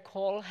areas where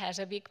coal has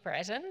a big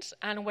presence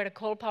and where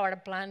coal power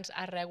plants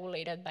are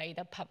regulated by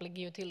the public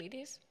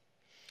utilities.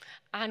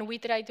 And we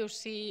try to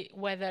see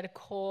whether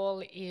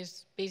coal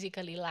is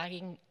basically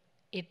lagging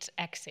its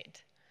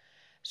exit.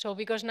 So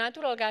because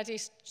natural gas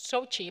is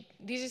so cheap,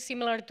 this is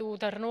similar to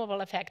the renewable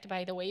effect,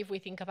 by the way, if we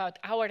think about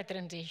our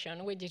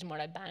transition, which is more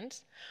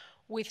advanced.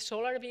 With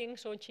solar being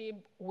so cheap,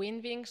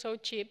 wind being so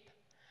cheap,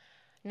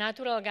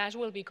 natural gas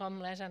will become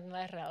less and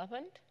less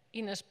relevant.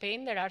 In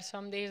Spain, there are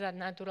some days that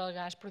natural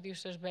gas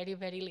produces very,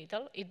 very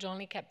little. It's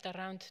only kept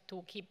around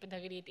to keep the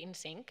grid in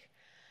sync.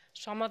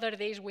 Some other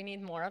days we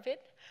need more of it.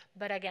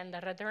 But again,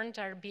 the returns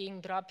are being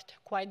dropped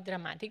quite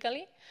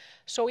dramatically.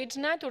 So it's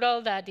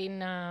natural that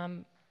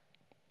in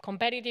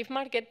competitive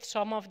market,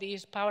 some of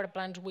these power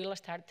plants will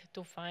start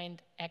to find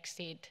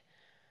exit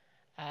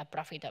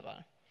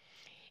profitable.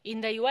 In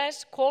the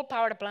US, coal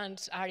power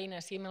plants are in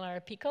a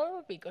similar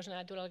pickle because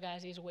natural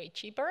gas is way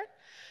cheaper.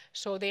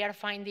 So they are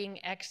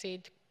finding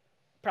exit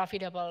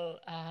profitable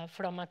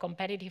from a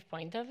competitive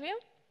point of view.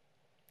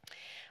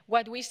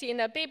 What we see in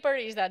the paper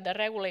is that the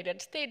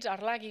regulated states are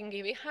lagging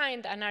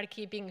behind and are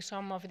keeping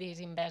some of these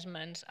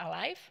investments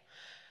alive.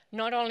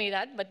 Not only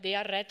that, but they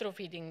are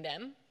retrofitting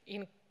them,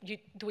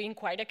 doing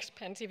quite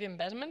expensive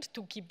investments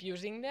to keep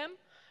using them,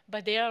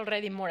 but they are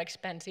already more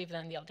expensive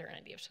than the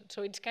alternatives.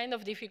 So it's kind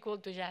of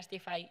difficult to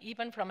justify,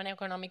 even from an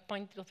economic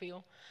point of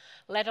view,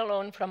 let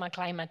alone from a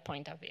climate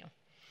point of view.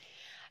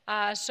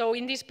 So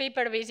in this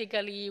paper,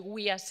 basically,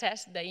 we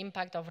assess the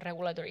impact of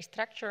regulatory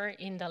structure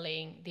in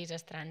delaying this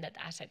stranded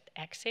asset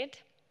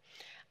exit.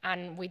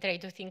 And we try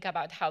to think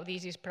about how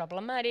this is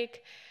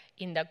problematic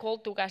in the coal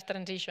to gas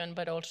transition,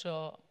 but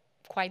also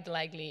quite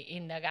likely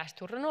in the gas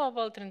to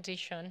renewable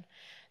transition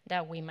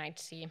that we might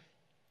see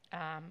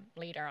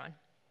later on.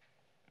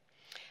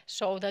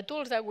 So the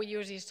tools that we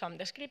use is some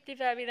descriptive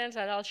evidence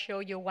that I'll show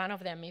you. One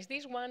of them is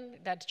this one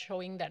that's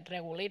showing that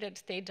regulated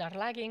states are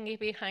lagging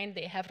behind.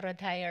 They have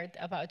retired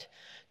about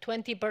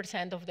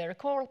 20% of their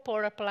coal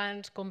power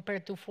plants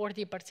compared to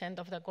 40%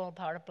 of the coal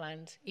power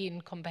plants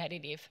in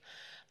competitive,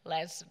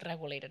 less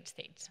regulated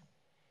states.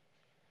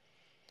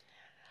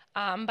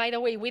 By the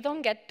way, we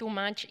don't get too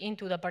much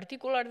into the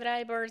particular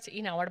drivers.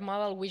 In our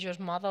model, we just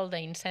model the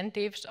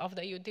incentives of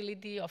the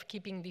utility of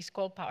keeping these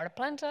coal power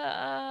plants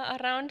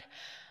around.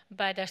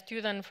 But a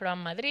student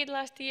from Madrid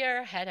last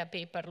year had a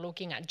paper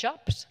looking at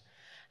jobs,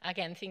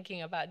 again,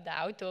 thinking about the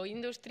auto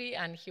industry,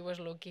 and he was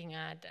looking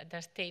at the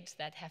states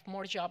that have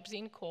more jobs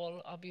in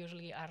coal,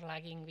 obviously are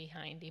lagging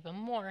behind even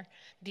more.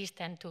 These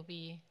tend to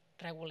be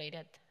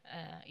regulated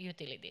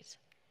utilities.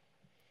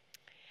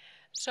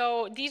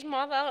 So this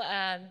model,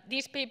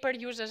 this paper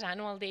uses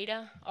annual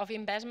data of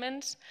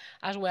investments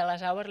as well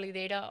as hourly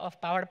data of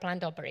power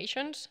plant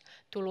operations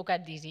to look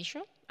at this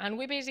issue. And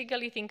we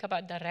basically think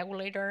about the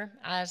regulator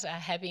as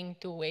having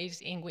two ways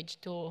in which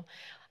to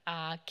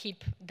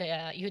keep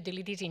the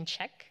utilities in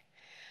check.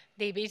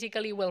 They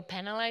basically will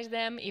penalize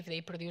them if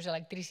they produce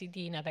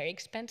electricity in a very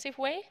expensive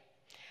way.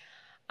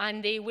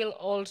 And they will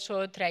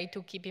also try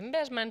to keep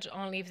investments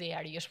only if they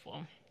are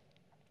useful.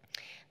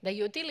 The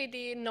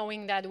utility,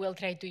 knowing that, will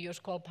try to use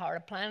coal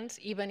power plants,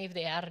 even if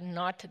they are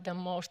not the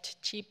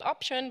most cheap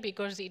option,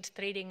 because it's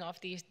trading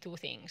off these two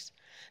things.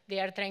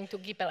 They are trying to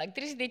keep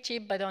electricity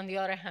cheap, but on the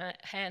other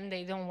hand,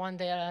 they don't want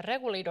the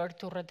regulator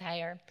to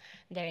retire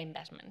their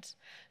investments.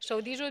 So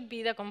these would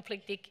be the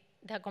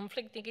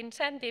conflicting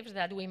incentives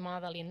that we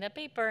model in the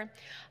paper,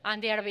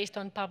 and they are based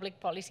on public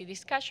policy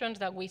discussions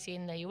that we see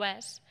in the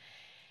US.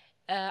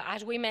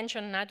 As we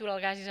mentioned, natural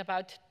gas is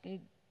about,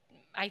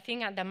 I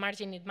think at the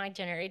margin it might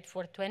generate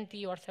for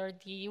 20 or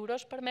 30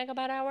 euros per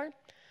megawatt hour.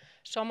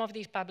 Some of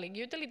these public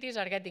utilities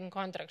are getting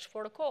contracts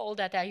for coal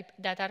that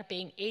are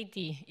paying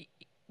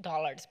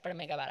 $80 per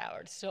megawatt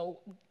hour. So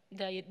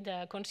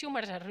the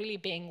consumers are really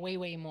paying way,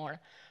 way more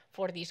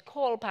for this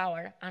coal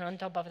power, and on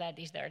top of that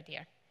is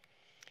dirtier.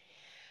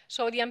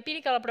 So the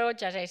empirical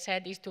approach, as I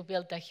said, is to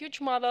build a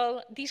huge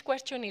model. This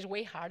question is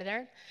way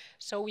harder,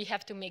 so we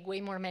have to make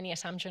way more many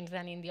assumptions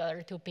than in the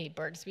other two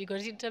papers,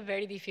 because it's a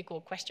very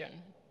difficult question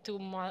to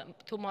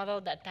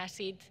model the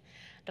tacit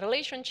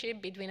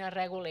relationship between a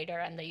regulator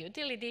and the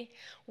utility.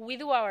 We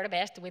do our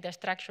best with a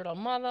structural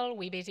model.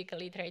 We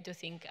basically try to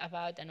think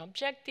about an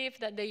objective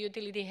that the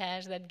utility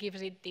has that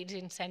gives it its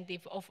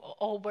incentive of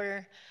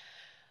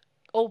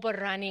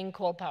overrunning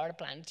coal power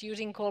plants,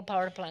 using coal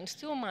power plants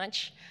too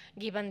much,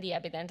 given the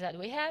evidence that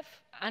we have,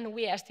 and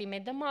we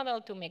estimate the model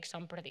to make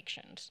some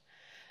predictions.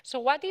 So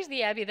what is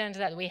the evidence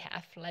that we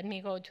have? Let me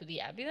go to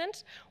the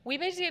evidence. We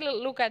basically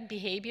look at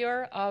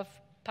behavior of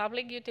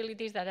public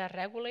utilities that are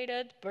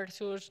regulated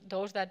versus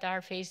those that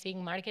are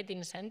facing market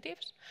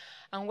incentives.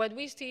 And what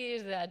we see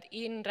is that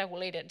in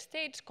regulated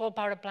states, coal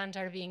power plants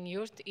are being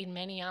used in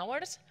many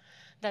hours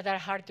that are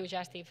hard to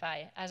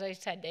justify. As I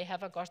said, they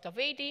have a cost of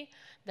 80,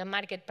 the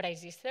market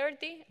price is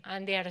 30,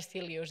 and they are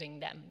still using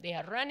them. They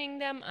are running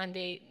them, and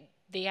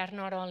they are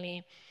not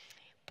only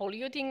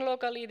polluting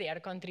locally, they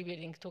are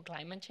contributing to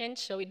climate change,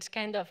 so it's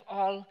kind of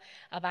all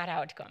a bad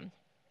outcome.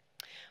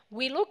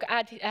 We look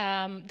at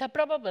the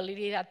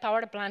probability that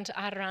power plants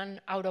are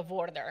run out of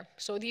order.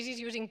 So this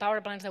is using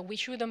power plants that we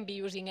shouldn't be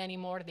using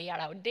anymore. They are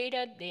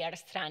outdated, they are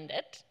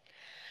stranded.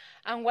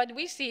 And what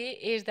we see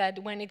is that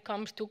when it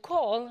comes to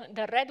coal,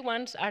 the red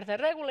ones are the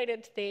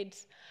regulated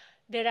states.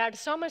 There are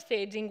some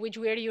states in which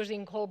we are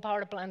using coal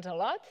power plants a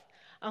lot,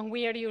 and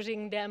we are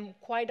using them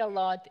quite a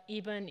lot,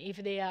 even if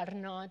they are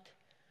not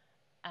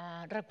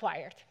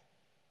required.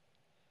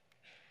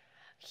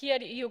 Here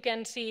you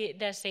can see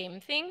the same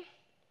thing.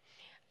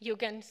 You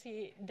can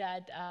see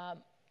that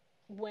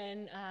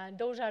when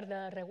those are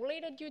the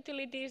regulated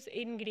utilities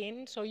in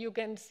green, so you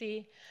can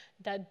see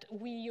that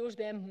we use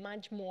them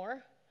much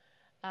more.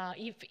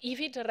 If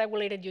it's a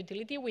regulated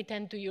utility, we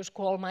tend to use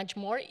coal much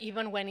more,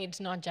 even when it's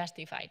not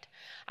justified.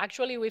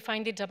 Actually, we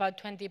find it's about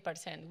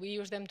 20%. We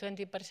use them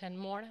 20%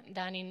 more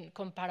than in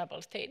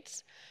comparable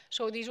states.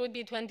 So this would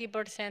be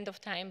 20%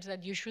 of times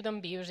that you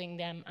shouldn't be using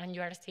them, and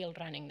you are still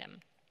running them.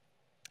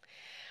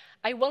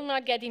 I will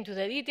not get into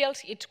the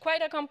details. It's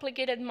quite a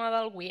complicated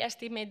model. We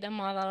estimate the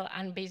model,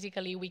 and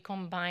basically we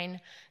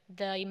combine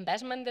the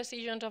investment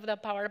decisions of the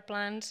power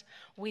plants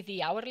with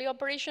the hourly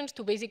operations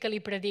to basically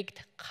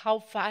predict how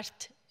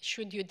fast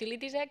should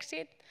utilities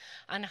exit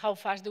and how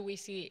fast do we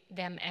see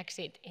them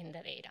exit in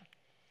the data.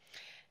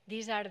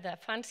 These are the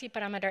fancy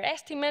parameter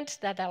estimates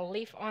that I'll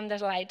leave on the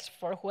slides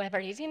for whoever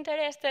is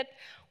interested.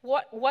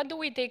 What do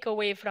we take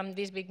away from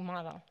this big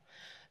model?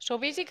 So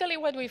basically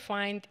what we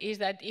find is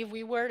that if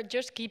we were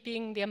just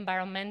keeping the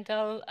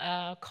environmental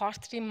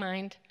costs in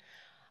mind,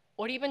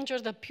 or even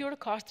just the pure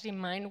costs in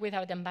mind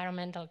without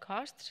environmental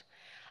costs,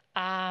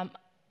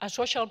 a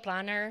social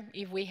planner,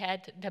 if we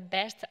had the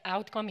best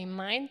outcome in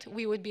mind,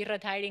 we would be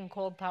retiring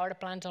coal power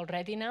plants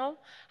already now,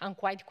 and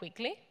quite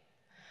quickly.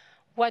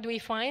 What we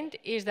find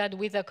is that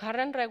with the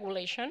current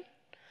regulation,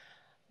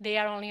 they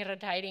are only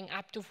retiring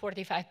up to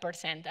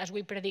 45%, as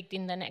we predict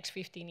in the next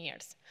 15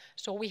 years.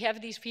 So we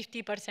have this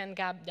 50%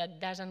 gap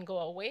that doesn't go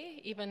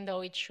away, even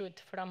though it should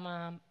from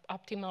an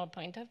optimal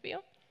point of view.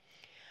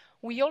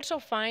 We also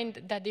find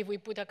that if we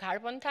put a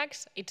carbon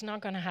tax, it's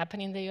not going to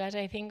happen in the US,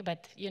 I think,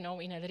 but in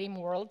a dream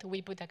world,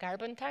 we put a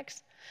carbon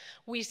tax.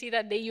 We see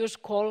that they use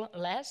coal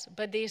less,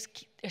 but they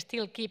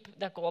still keep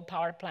the coal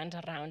power plants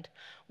around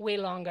way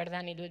longer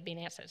than it would be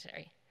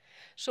necessary.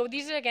 So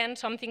this is, again,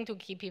 something to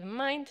keep in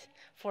mind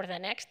for the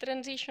next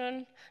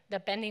transition.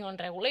 Depending on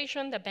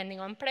regulation, depending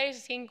on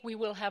pricing, we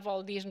will have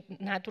all these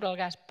natural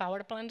gas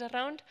power plants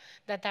around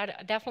that are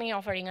definitely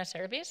offering a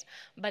service,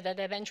 but that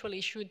eventually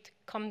should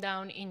come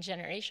down in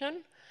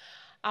generation.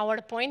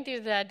 Our point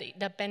is that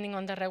depending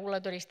on the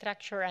regulatory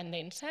structure and the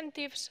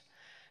incentives,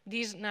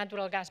 these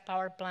natural gas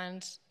power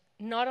plants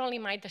not only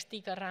might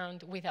stick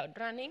around without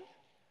running,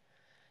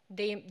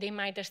 they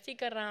might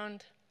stick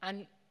around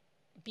and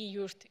be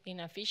used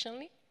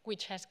inefficiently,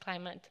 which has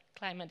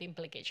climate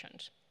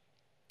implications.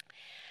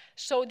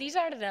 So these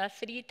are the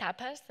 3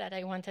 tapas that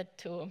I wanted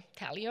to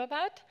tell you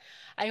about.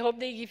 I hope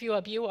they give you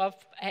a view of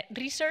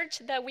research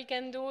that we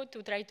can do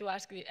to try to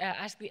ask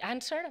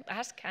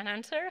and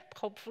answer,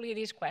 hopefully,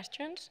 these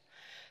questions.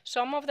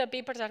 Some of the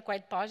papers are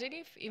quite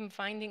positive in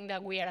finding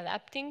that we are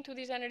adapting to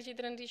this energy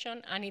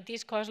transition, and it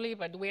is costly,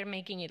 but we're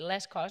making it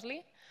less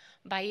costly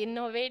by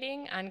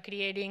innovating and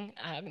creating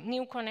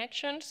new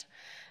connections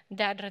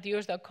that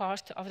reduce the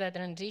cost of the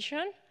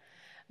transition.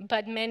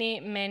 But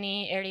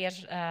many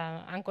areas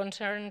and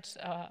concerns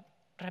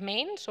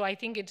remain, so I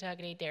think it's a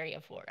great area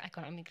for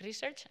economic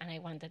research, and I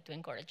wanted to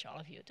encourage all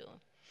of you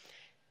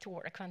to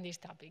work on these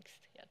topics.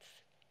 Yes.